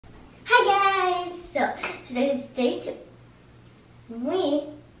So today's day 2. We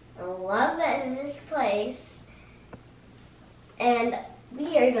love this place, and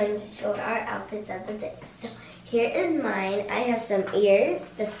we are going to show our outfits of the day. So here is mine. I have some ears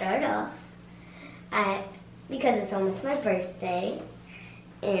to start off, because it's almost my birthday.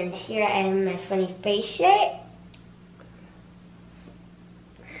 And here I have my funny face shirt.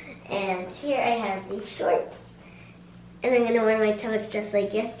 And here I have these shorts. And I'm gonna wear my toes just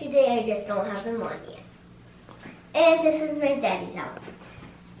like yesterday, I just don't have them on yet. And this is my daddy's outfit.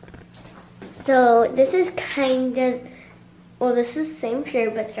 So this is kind of, well, this is the same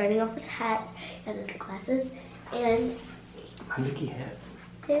shirt, but starting off with hats, he has his glasses, and Mickey hat.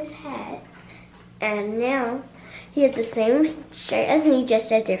 his hat. And now he has the same shirt as me,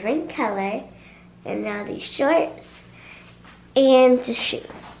 just a different color. And now these shorts and the shoes.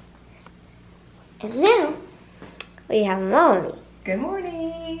 And now we have Mommy. Good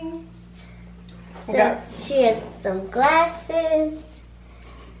morning. So she has some glasses.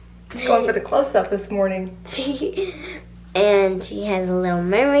 Going for the close-up this morning. And she has a little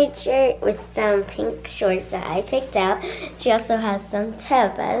mermaid shirt with some pink shorts that I picked out. She also has some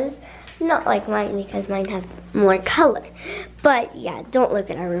tabas. Not like mine because mine have more color. But yeah, don't look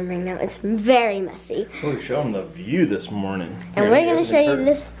at our room right now. It's very messy. We're showing the view this morning. And we're going to show you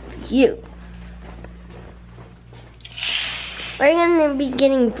this view. We're going to be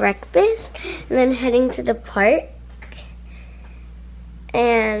getting breakfast and then heading to the park.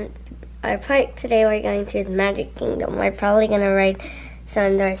 And our park today we're going to is Magic Kingdom. We're probably going to ride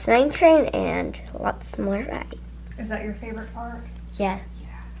some Dwarfs 9 train and lots more rides. Is that your favorite park? Yeah.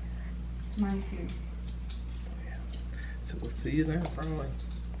 Mine too. So we'll see you there probably.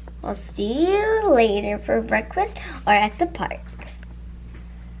 We'll see you later for breakfast or at the park.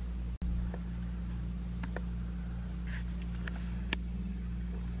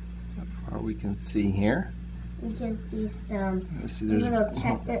 Or we can see here. We can see some There's little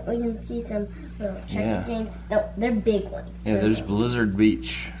checker. We can see some little checker games. No, they're big ones. Yeah, there's Blizzard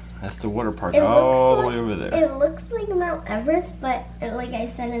Beach. That's the water park It all the looks way over there. It looks like Mount Everest, but like I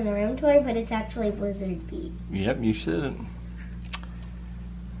said in the room tour, but it's actually Blizzard Beach. Yep, you should.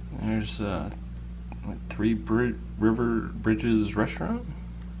 There's like 3 River Bridges restaurant.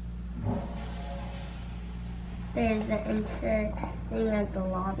 There's an enter thing at the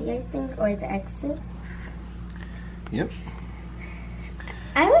lobby, I think, or the exit. Yep.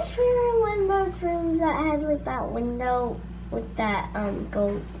 I wish we were in one of those rooms that had like that window with that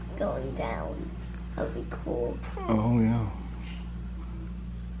going down. That would be cool. Oh yeah.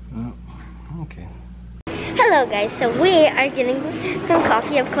 Oh, okay. Hello guys, so we are getting some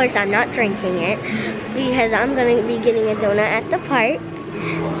coffee. Of course I'm not drinking it because I'm going to be getting a donut at the park.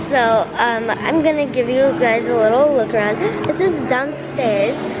 So I'm going to give you guys a little look around. This is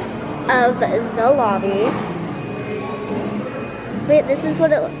downstairs of the lobby. Wait, this is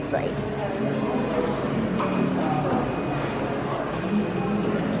what it looks like.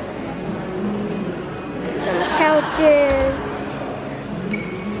 Some couches.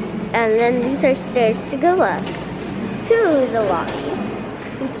 And then these are stairs to go up to the lobby.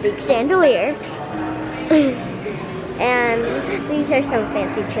 With a big chandelier. And these are some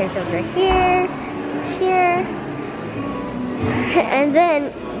fancy chairs over here, here. And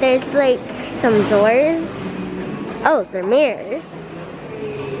then there's like some doors. Oh, they're mirrors.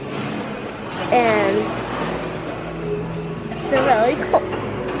 And they're really cool.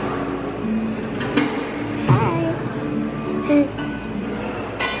 Hi.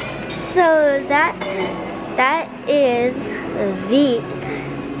 So that is the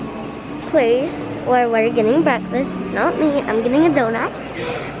place where we're getting breakfast. Not me, I'm getting a donut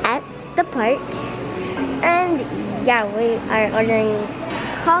at the park. And yeah, we are ordering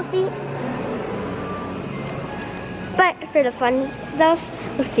coffee. But for the fun stuff,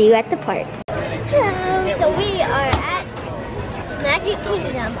 we'll see you at the park. Hello, so we are at Magic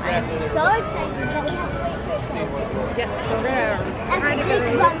Kingdom. I'm so excited. Yes, so we're gonna try to go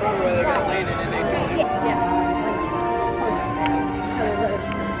there.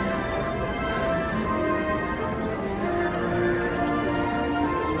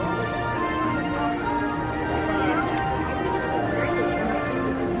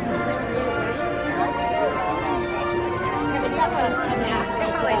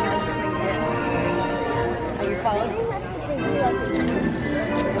 Are you following?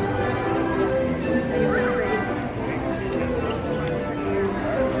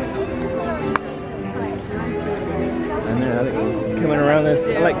 Coming around this,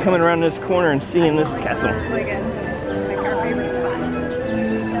 I like coming around this corner and seeing this castle.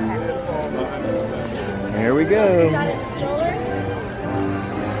 Here we go.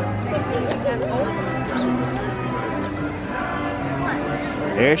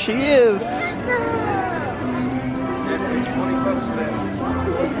 There she is.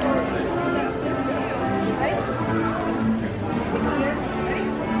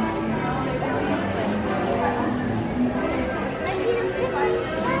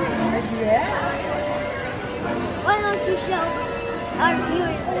 Why don't you show our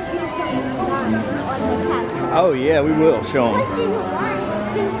viewers some line on the castle? Oh yeah, we will show them. Let's see the line.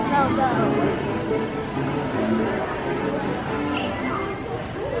 Please go.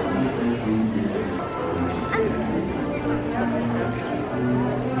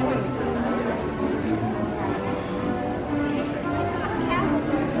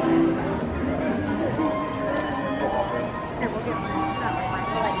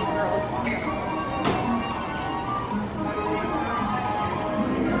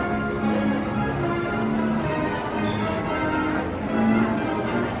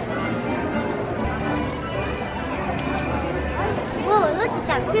 Whoa, look at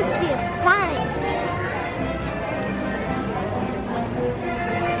that 50th flying.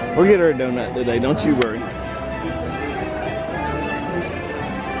 We'll get her a donut today, don't you worry.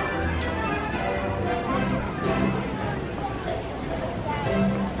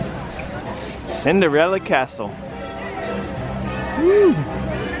 Cinderella Castle. Woo.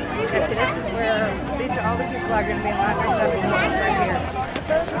 This is where these are all the people are going to be locked up in right here.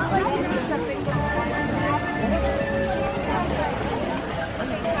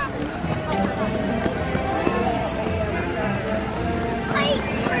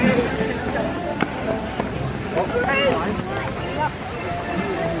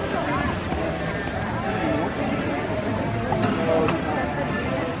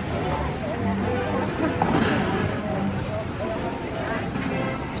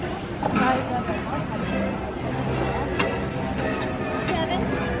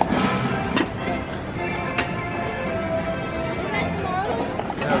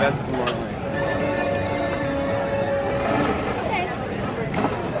 No, that's tomorrow.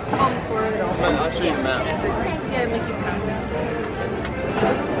 I'll show you the map. Yeah, make you count.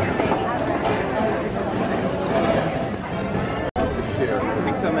 Sure. I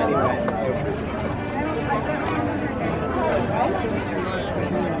think so many.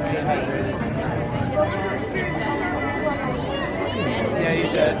 Yeah, you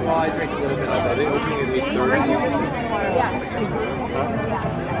did. Well, I drink a little bit of that. It was going to be 30.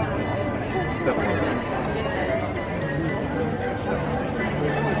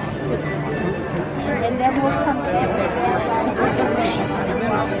 And then we'll come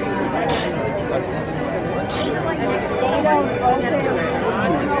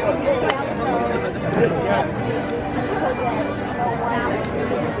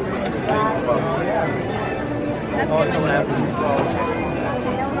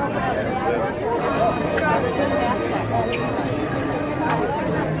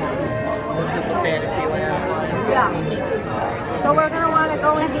This is the fantasy land. Yeah. So we're going to want to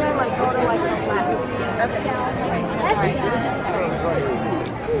go in here and like go to like the left.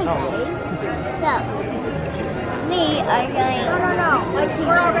 So, we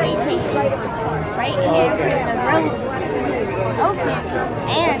are going to be taking right here to the road to open,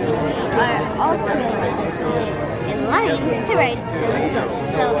 and we are also in line to ride soon.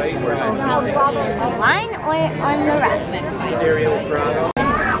 So, we'll probably see you in the line or on the ride.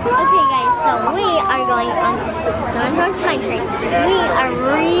 Okay guys, so we are going on the Sunrise Sky Train. We are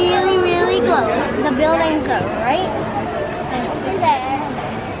really close. The buildings are right there.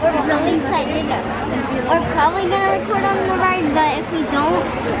 We're really excited. We're probably going to record on the ride, but if we don't,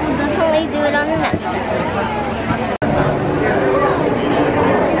 we'll definitely do it on the next one.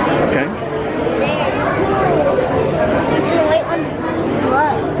 Okay. There. And the white ones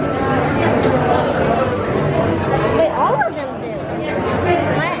glow. Wait, all of them do.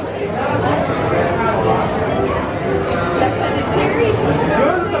 What?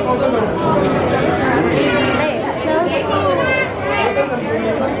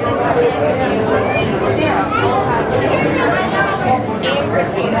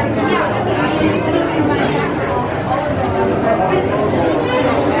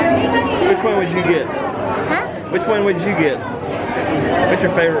 Which one would you get? Huh? Which one would you get? What's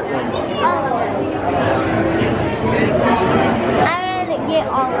your favorite one? All of them. I would get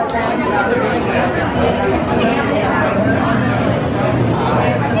all of them.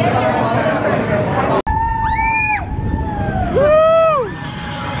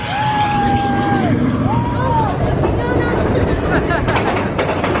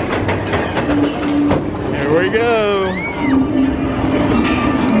 Here we go.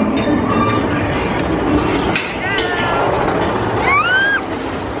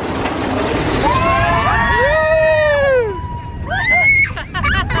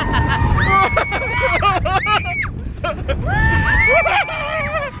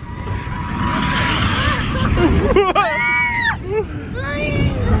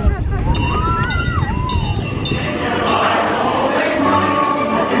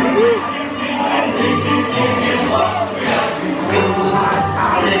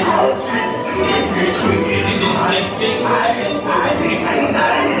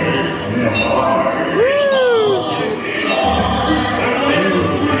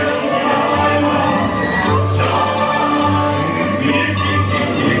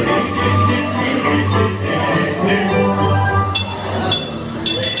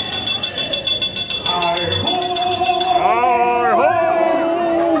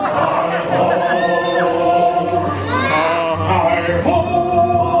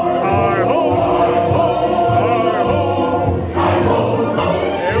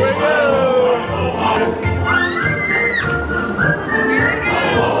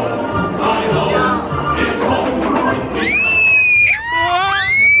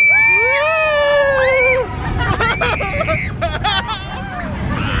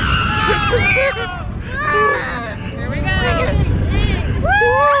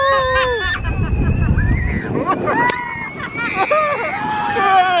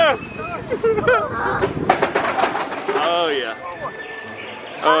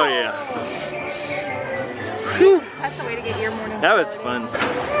 Oh yeah. Whew. That's the way to get your morning. That was fun.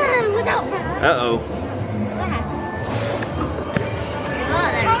 Without. Uh-oh.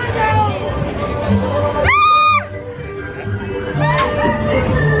 What happened?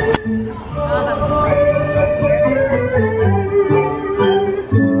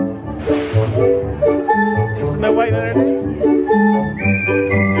 Is Snow White underneath?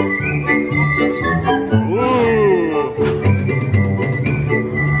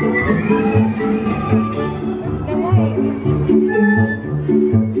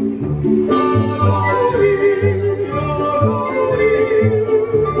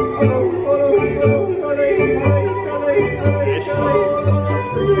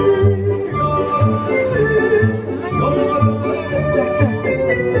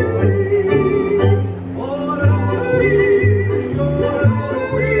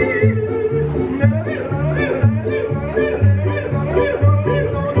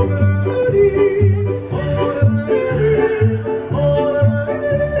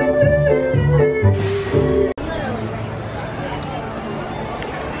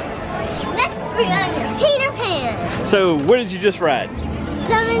 So, where did you just ride?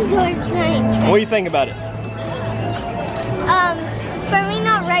 7 towards 9. What do you think about it? For me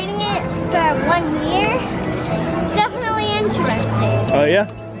not riding it for 1 year, definitely interesting. Oh yeah?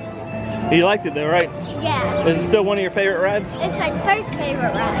 You liked it though, right? Yeah. Is it still one of your favorite rides? It's my first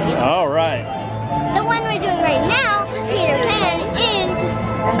favorite ride. All right. The one we're doing right now, Peter Pan, is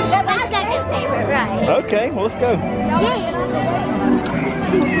my second favorite ride. Okay, well let's go. Yay!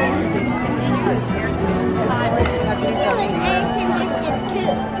 Air conditioned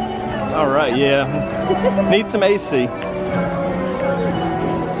too. All right, yeah. Need some AC. You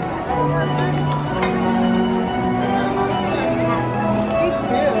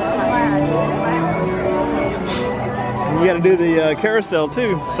got to do the carousel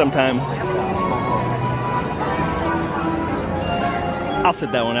too sometime. I'll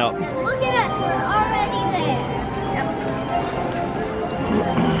sit that one out. Look at us, we're already there.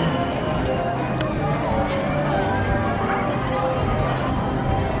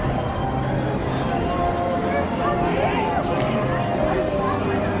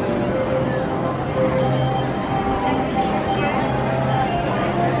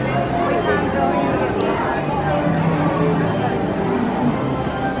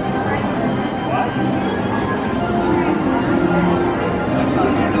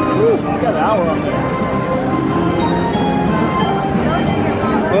 Got an hour on there.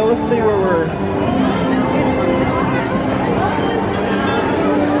 Well, let's see where we're.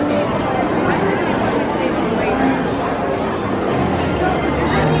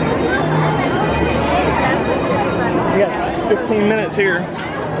 We got 15 minutes here.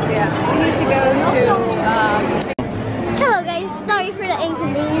 Yeah, we need to go to. Hello guys, sorry for the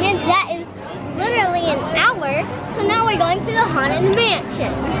inconvenience. That is literally an hour. So now we're going to the Haunted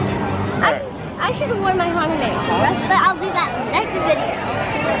Mansion. I should have worn my Haunted Mansion dress, but I'll do that in the next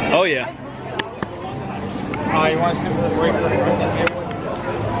video. Oh yeah. Oh, you want to do the break?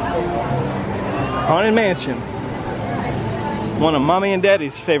 Haunted Mansion. One of Mommy and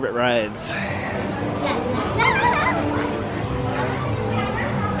Daddy's favorite rides.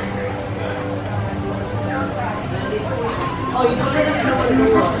 Oh, you don't know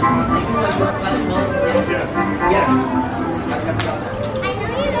Yes. I know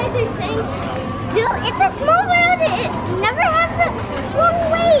you guys are saying, dude, it's a small world. It never has a long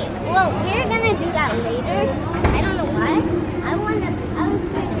wait. Well, we're gonna do that later. I don't know why. I was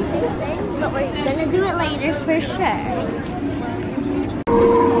going to do the thing, but we're gonna do it later for sure.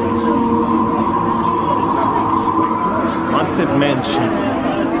 Haunted Mansion.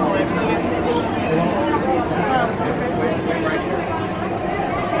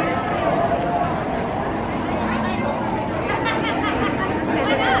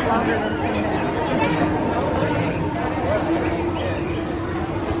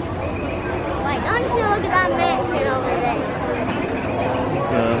 Why don't you look at that mansion over there?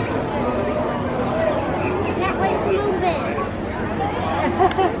 That way's moving.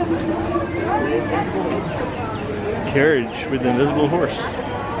 Carriage with the invisible horse. I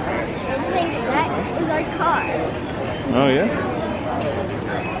think that is our car. Oh yeah?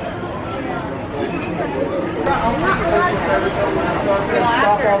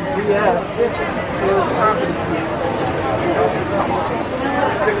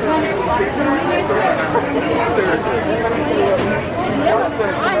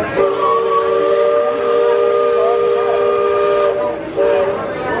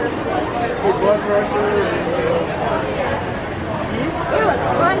 It looks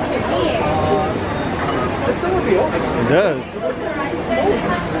haunted here. It does.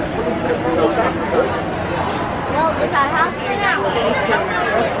 house for now.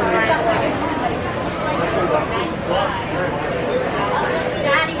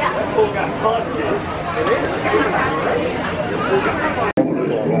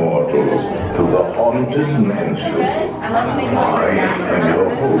 Mortals to the haunted mansion. I am your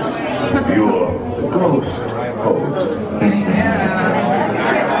host, your ghost host.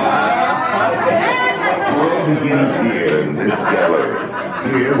 Tour begins here in this gallery.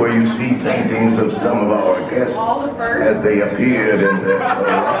 Here where you see paintings of some of our guests as they appeared in their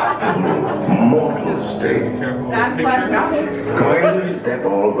corruptible, mortal state. Kindly step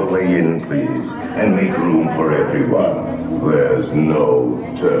all the way in, please, and make room for everyone. There's no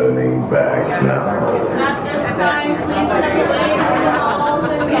turning back now.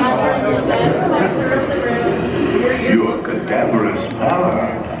 Your cadaverous pallor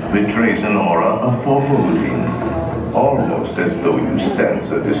betrays an aura of foreboding, almost as though you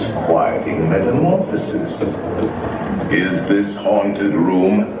sense a disquieting metamorphosis. Is this haunted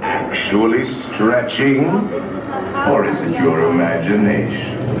room actually stretching? Or is it your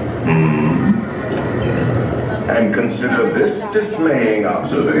imagination? And consider this dismaying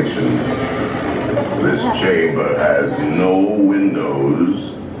observation. This chamber has no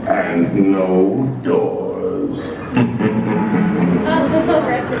windows and no doors.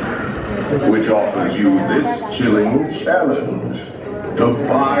 Which offers you this chilling challenge to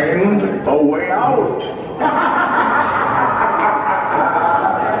find a way out.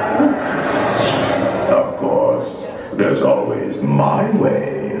 Of course, there's always my way.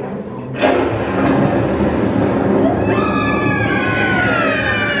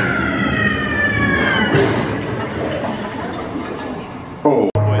 Oh,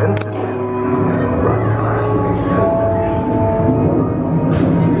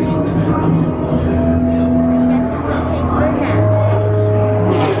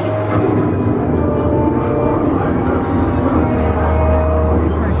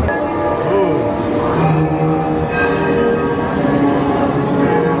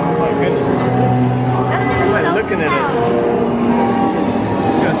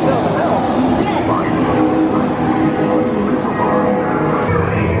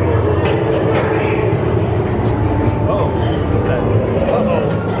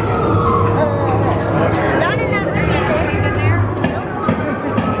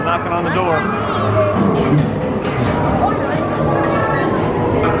 on the door.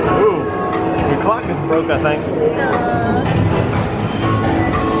 Ooh, your clock is broke, I think.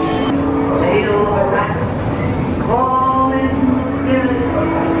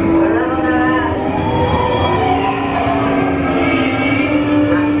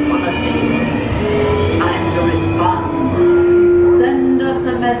 It's time to respond. Send us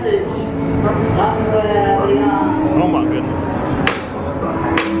a message from somewhere beyond. Oh my goodness.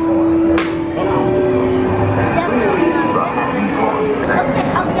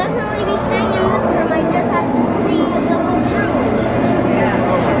 I'll definitely be staying in this room. I just have to see the whole room.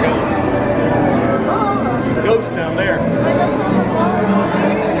 Oh. Ghost down there.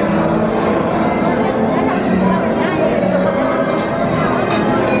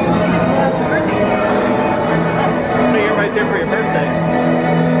 Hey, everybody's here for your birthday.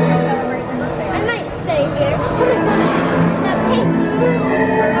 I might stay here. That pink room.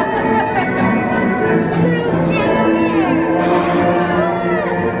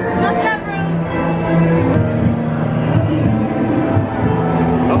 Not that room.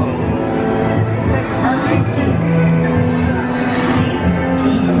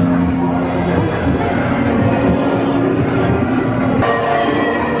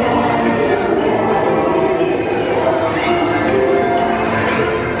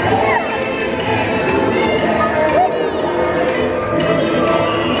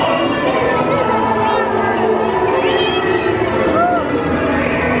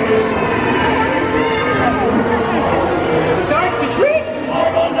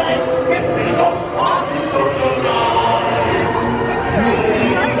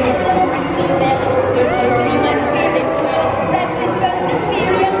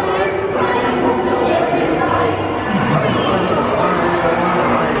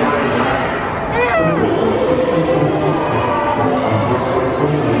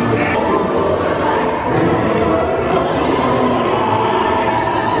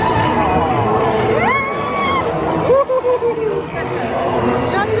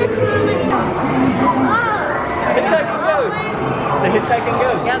 The hitchhiking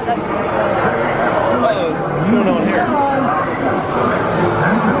ghost. Yep, that's Uh-oh, what's going on here?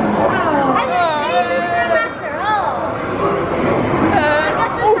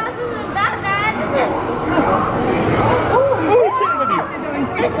 Who's sitting with you?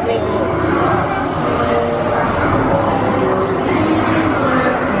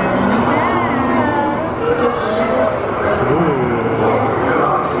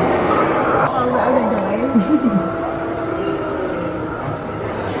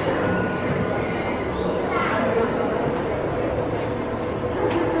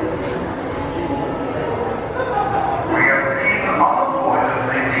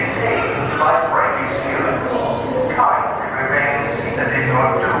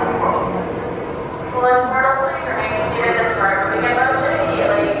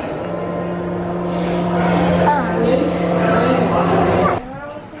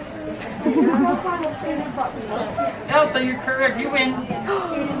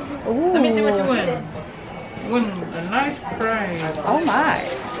 Ooh. Let me see what you win. You win a nice prize. Oh my.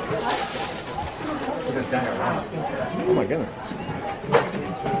 Oh my goodness.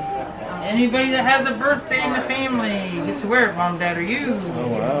 Anybody that has a birthday in the family gets to wear it, Mom, Dad, or you. Oh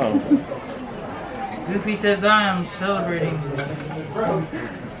wow. Goofy says I'm celebrating.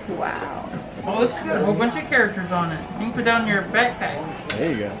 Wow. Oh, this has got a whole bunch of characters on it. You can put down your backpack.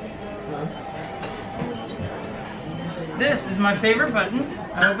 There you go. This is my favorite button.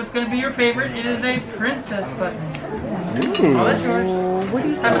 I hope it's going to be your favorite. It is a princess button. Ooh. Oh, that's yours. What do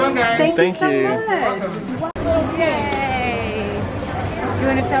you Have fun, guys. Thank so you. much. Yay. You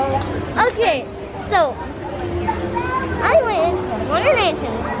want to tell? Okay, so I went to Haunted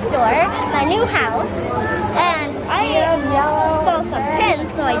Mansion store, my new house, and I saw some pins,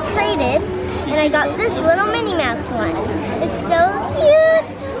 so I traded, and I got this little Minnie Mouse one. It's so cute.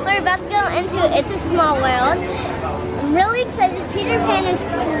 We're about to go into It's a Small World. I'm really excited. Peter Pan is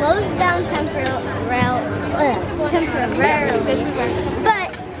closed down temporarily, but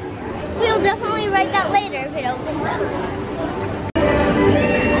we'll definitely write that later if it opens up.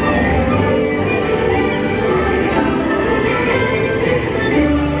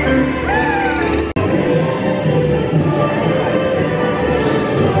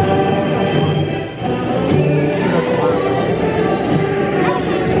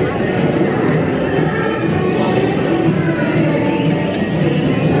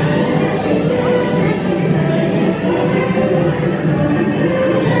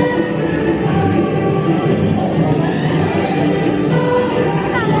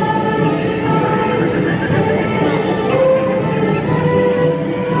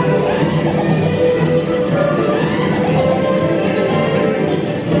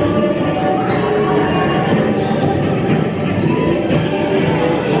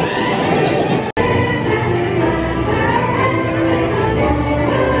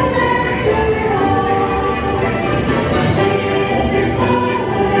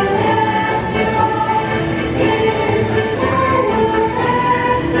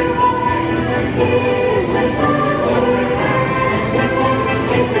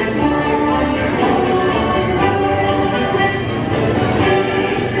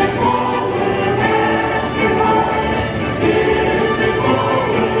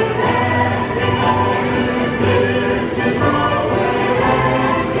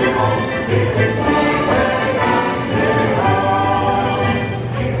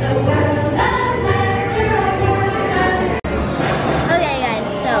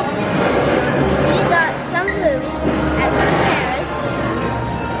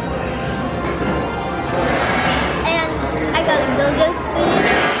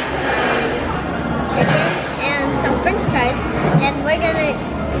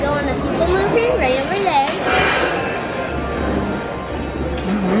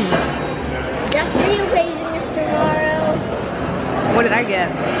 What did I get?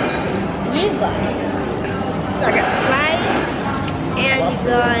 You got some fries, and you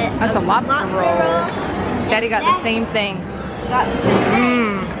got That's a lobster roll. Daddy got the same thing. You got the same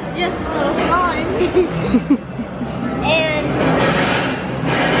thing, just a little smaller. And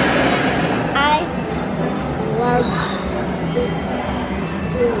I love this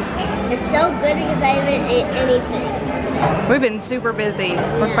food. It's so good because I haven't ate anything today. We've been super busy.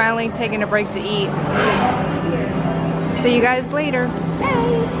 We're finally taking a break to eat. See you guys later.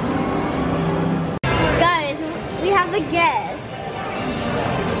 Bye. Guys, we have a guest.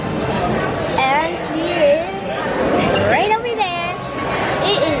 And she is right over there.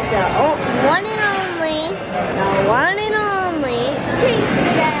 It is the one and only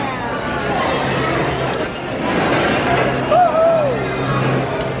Tinkerbell. Woohoo!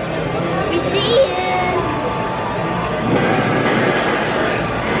 We see you.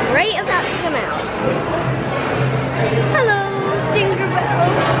 Right about to come out. Hello, Tinkerbell.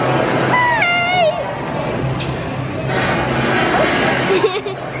 Hi!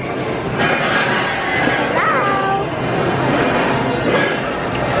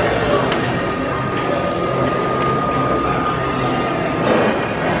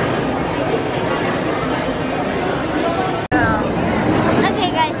 Okay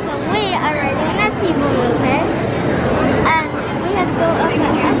guys, so we are riding that people mover, and we have to go up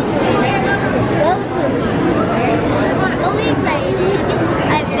that escalator, go to the mover. Really excited.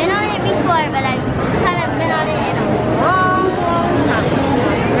 I've been on it before, but I haven't been on it in a long time.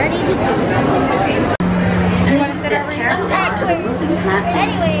 I'm ready to do it. Step carefully onto the moving platform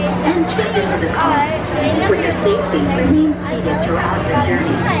Anyway, and step into the car. For your safety, remain seated throughout the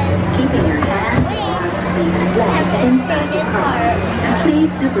journey, keeping your hands, arms, sleep and lights inside your car. And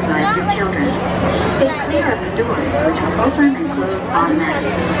please supervise your children. Stay clear of the doors, which will open and close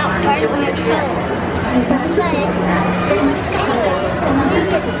automatically. Enjoy your trip. Para su seguridad, permanezca sentado o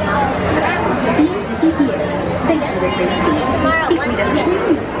mantenga sus manos en brazos, pies y piernas dentro del vehículo. Y cuida a sus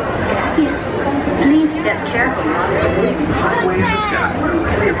niños. Gracias. Please step carefully on the leaving Highway in the sky.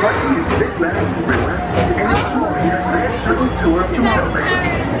 We invite you to sit back, relax, and enjoy your grand circle tour of Tomorrowland.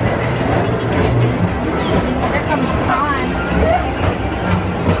 Here comes Tron.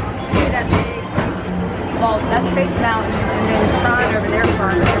 See that big? Well, that's Space Mountain, and then Tron over there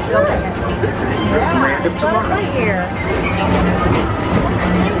for they're building it. Visiting this land of Well, tomorrow. right here.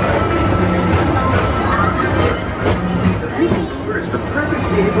 The Rover is the perfect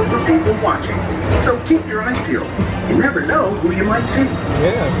vehicle for people watching. So keep your eyes peeled. You never know who you might see.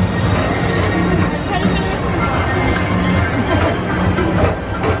 Yeah.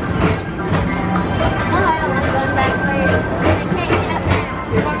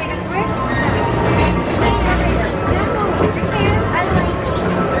 You want me to switch?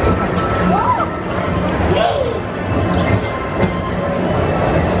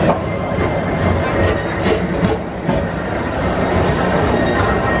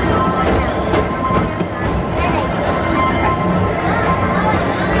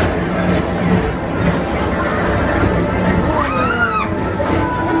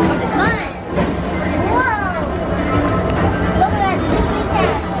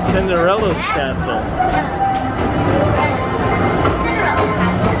 Cinderella's castle.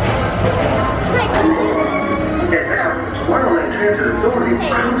 And now, the Tomorrowland Transit Authority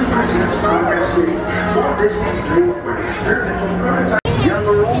proudly presents Progress City, Walt Disney's dream for an experimental prototype. Young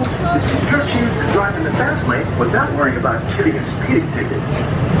or old, this is your chance to drive in the fast lane without worrying about getting a speeding ticket.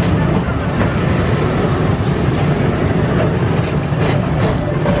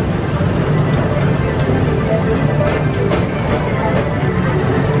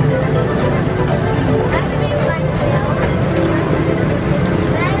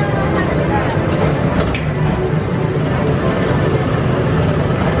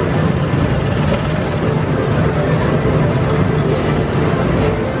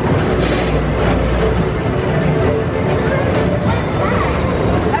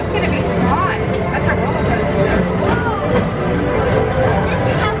 That's gonna be Tron. That's a roller coaster.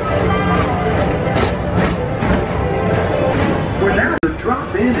 We're now to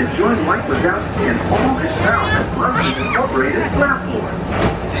drop in and join Mike Wazowski and all his pals at Monsters Incorporated Laugh Floor.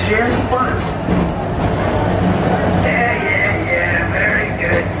 Share the fun. Yeah, very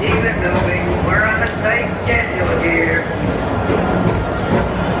good. Keep it moving. We're on a tight schedule here.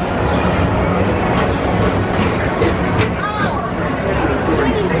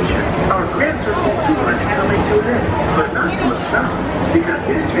 Authority Station. Our Grand Circle tour is coming to an end, but not to a stop, because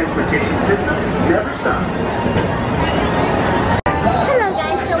this transportation system never stops. Hello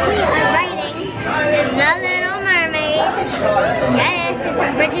guys, so we are riding The Little Mermaid. Yes, it's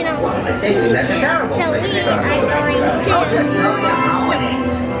original. So we are going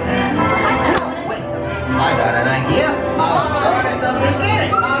I got an idea. I'll start at the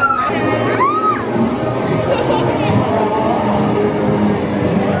beginning.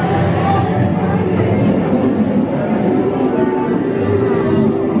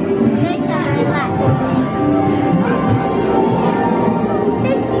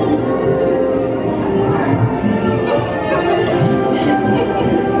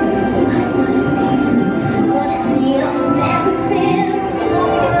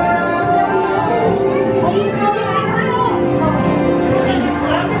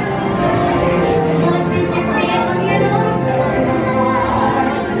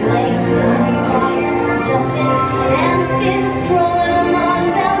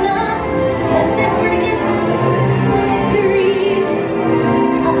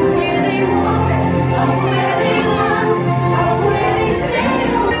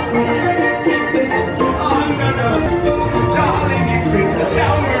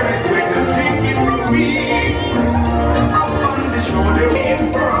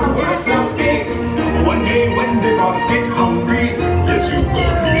 to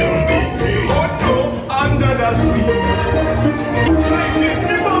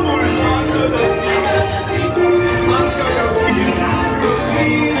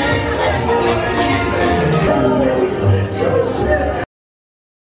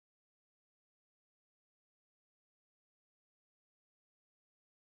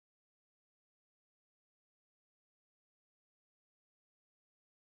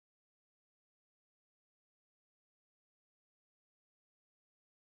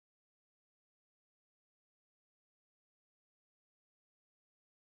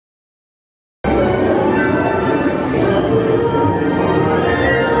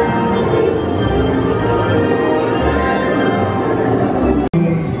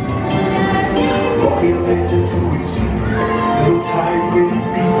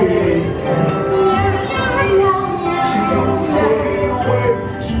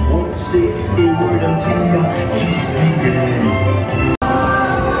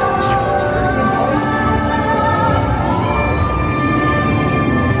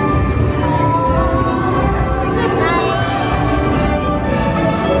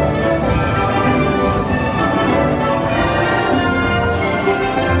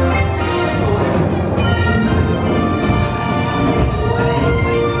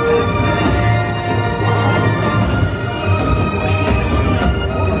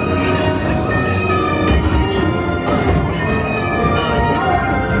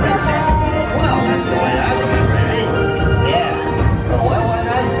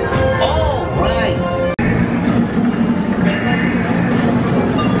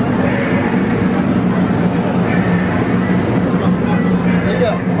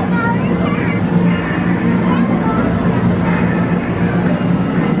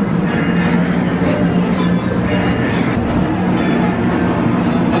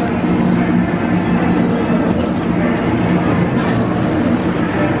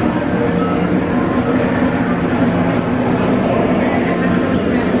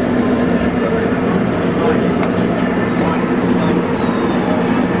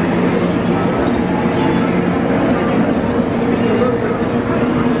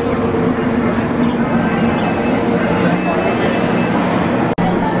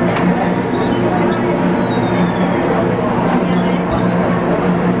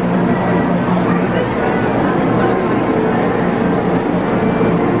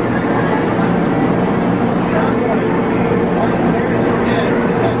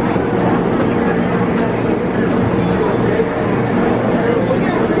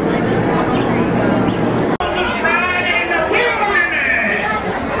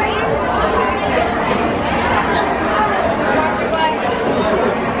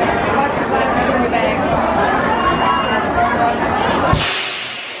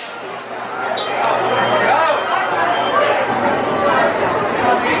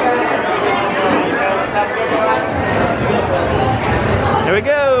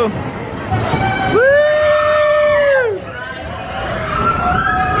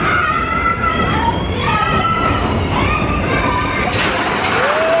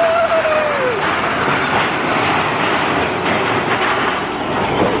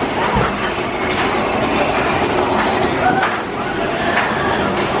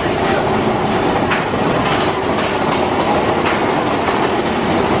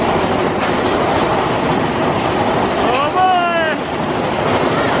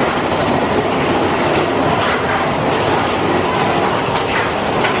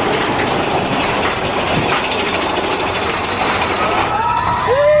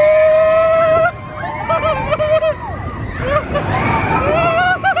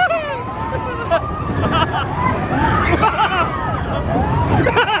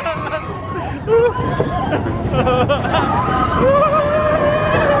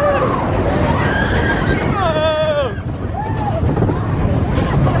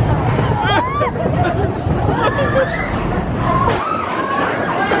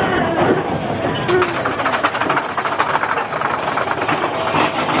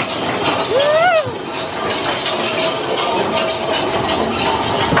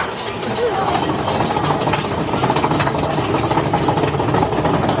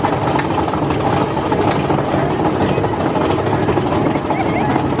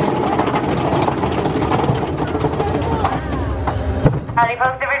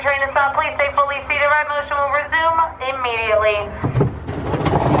motion will resume immediately.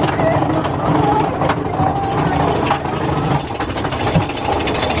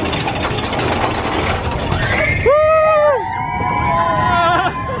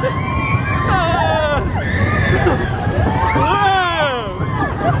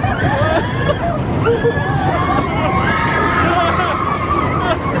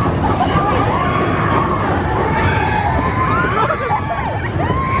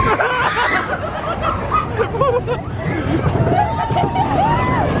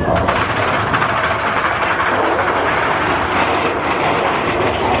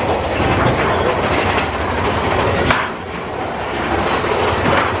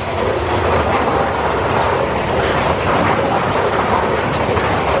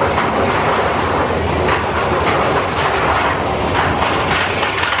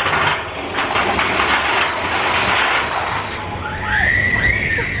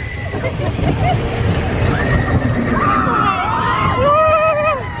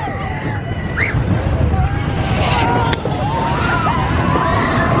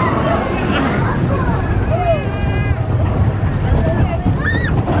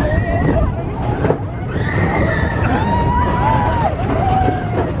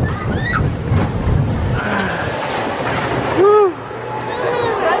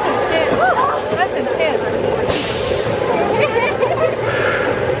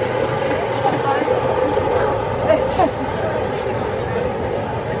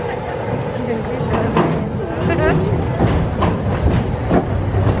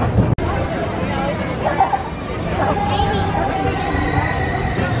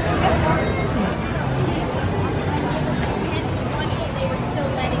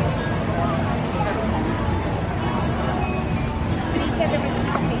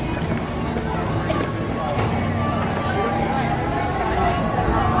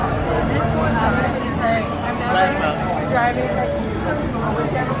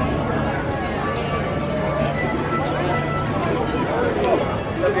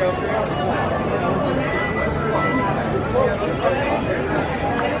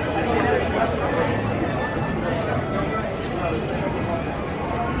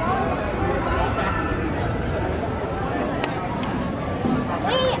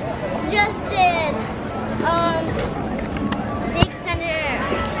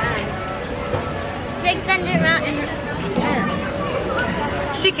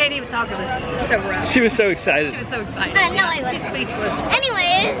 She can't even talk of us. So rough. She was so excited. She was so excited. No, I wasn't. She's speechless.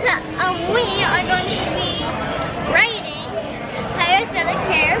 Anyways, we are going to be riding Pirates of the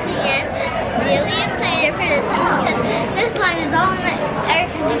Caribbean. Really excited for this one because this line is all in the air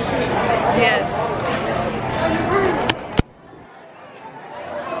conditioning. Yes.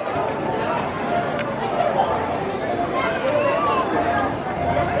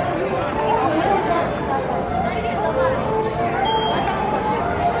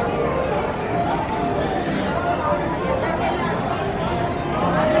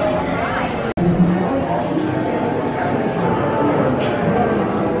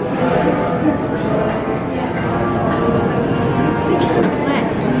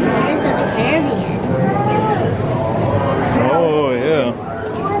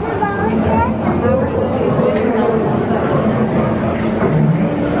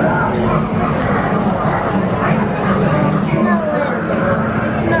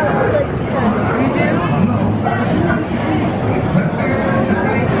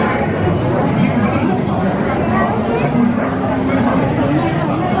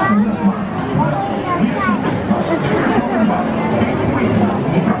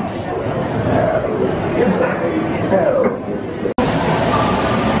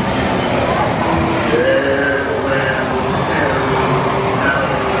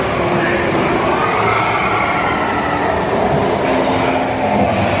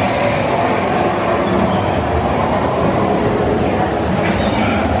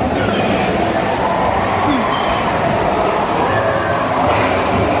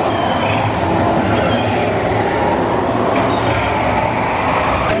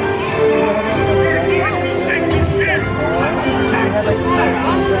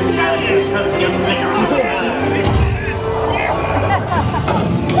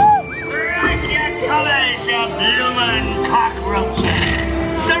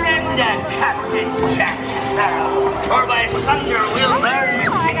 Or by thunder we'll burn the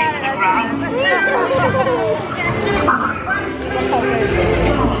city to the ground.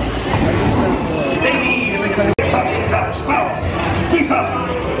 Speak up!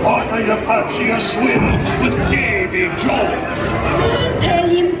 Or do you fancy a swim with Davy Jones? Tell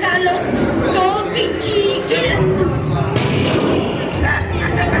him, Carlo, don't be cheating.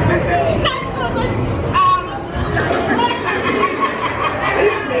 Stop,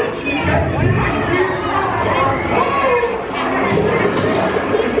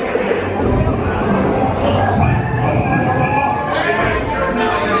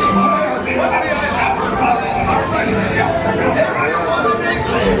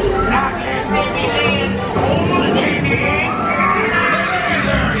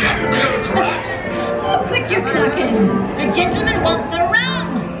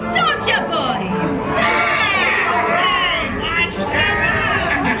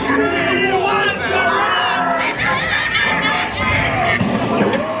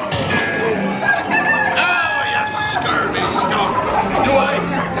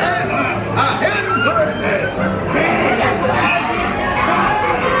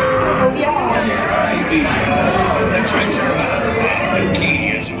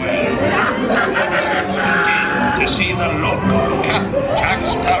 the look on Captain Jack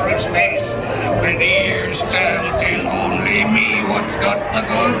Sparrow's face when he hears tell 'tis only me what's got the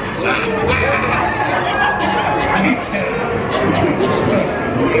goods.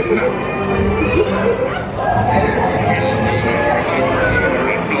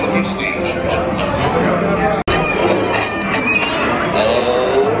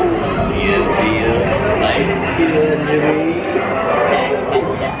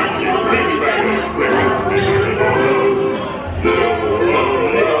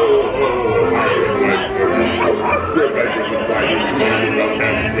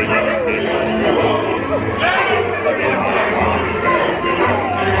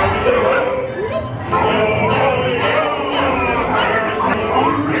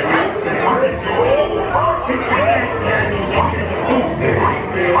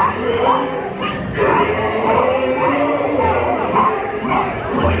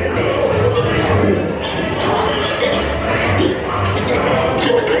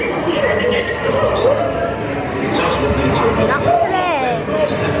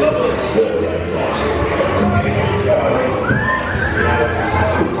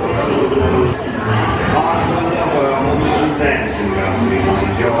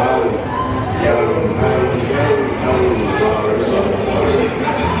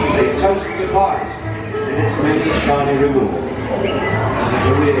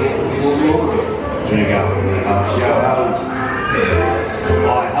 I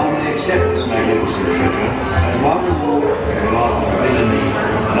humbly accept this magnificent treasure as one reward for a life of villainy,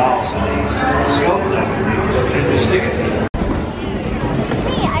 larceny, skullduggery, and distinity.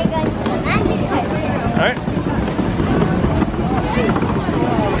 We are going to the magic carpet. Alright.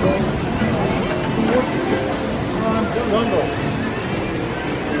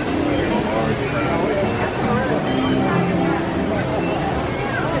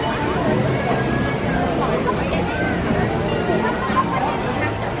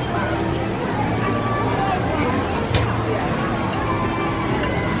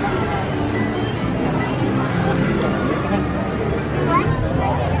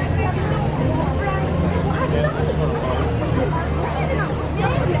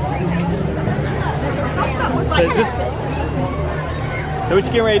 So is this, so what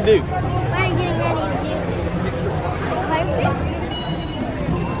you getting ready to do? We're getting ready to do the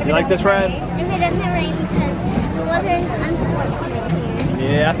carpet. You like this ride? If it doesn't rain because the weather is unfortunate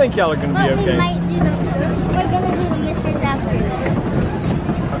here. Yeah, I think y'all are going to be But we okay. might do we're going to do the misters after this.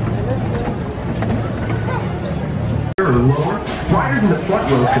 Riders in the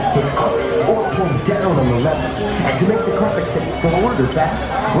front row should push up or pull down on the lever. And to make the carpet tip forward or back,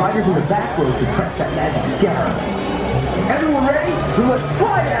 riders in the back row should press that magic scarab. Everyone ready? Let's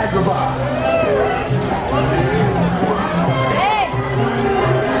fly to Agrabah!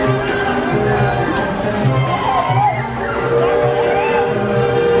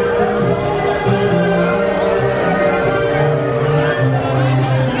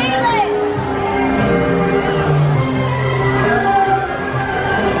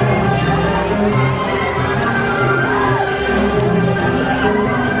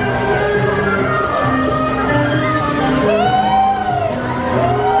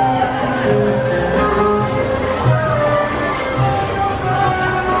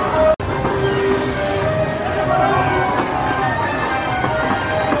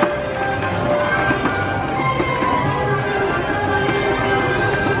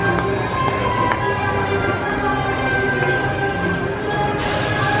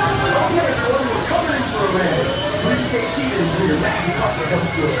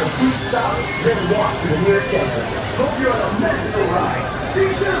 Then walk to the nearest exit. Hope you're on a magical ride. See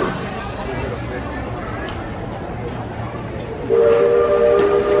you soon!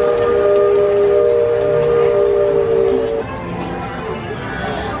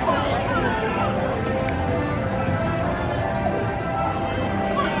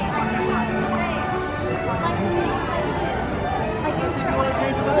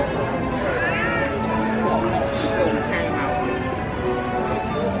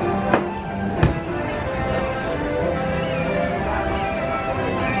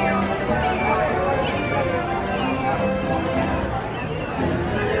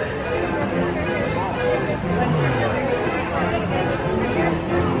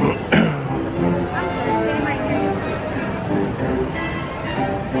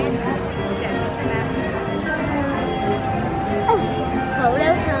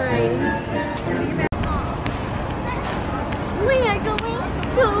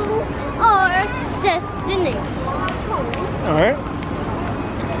 Alright.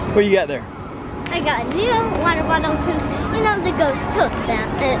 What you got there? I got a new water bottle since, you know, the ghost took that,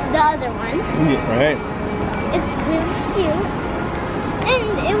 the other one. Yeah, right. It's really cute. And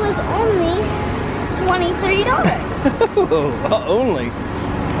it was only $23. Oh, only?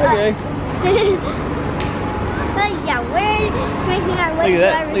 Okay. But yeah, we're making our way. Look at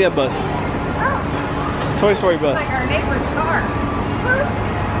that. Look at that bus. Oh. Toy Story bus. It's like our neighbor's car.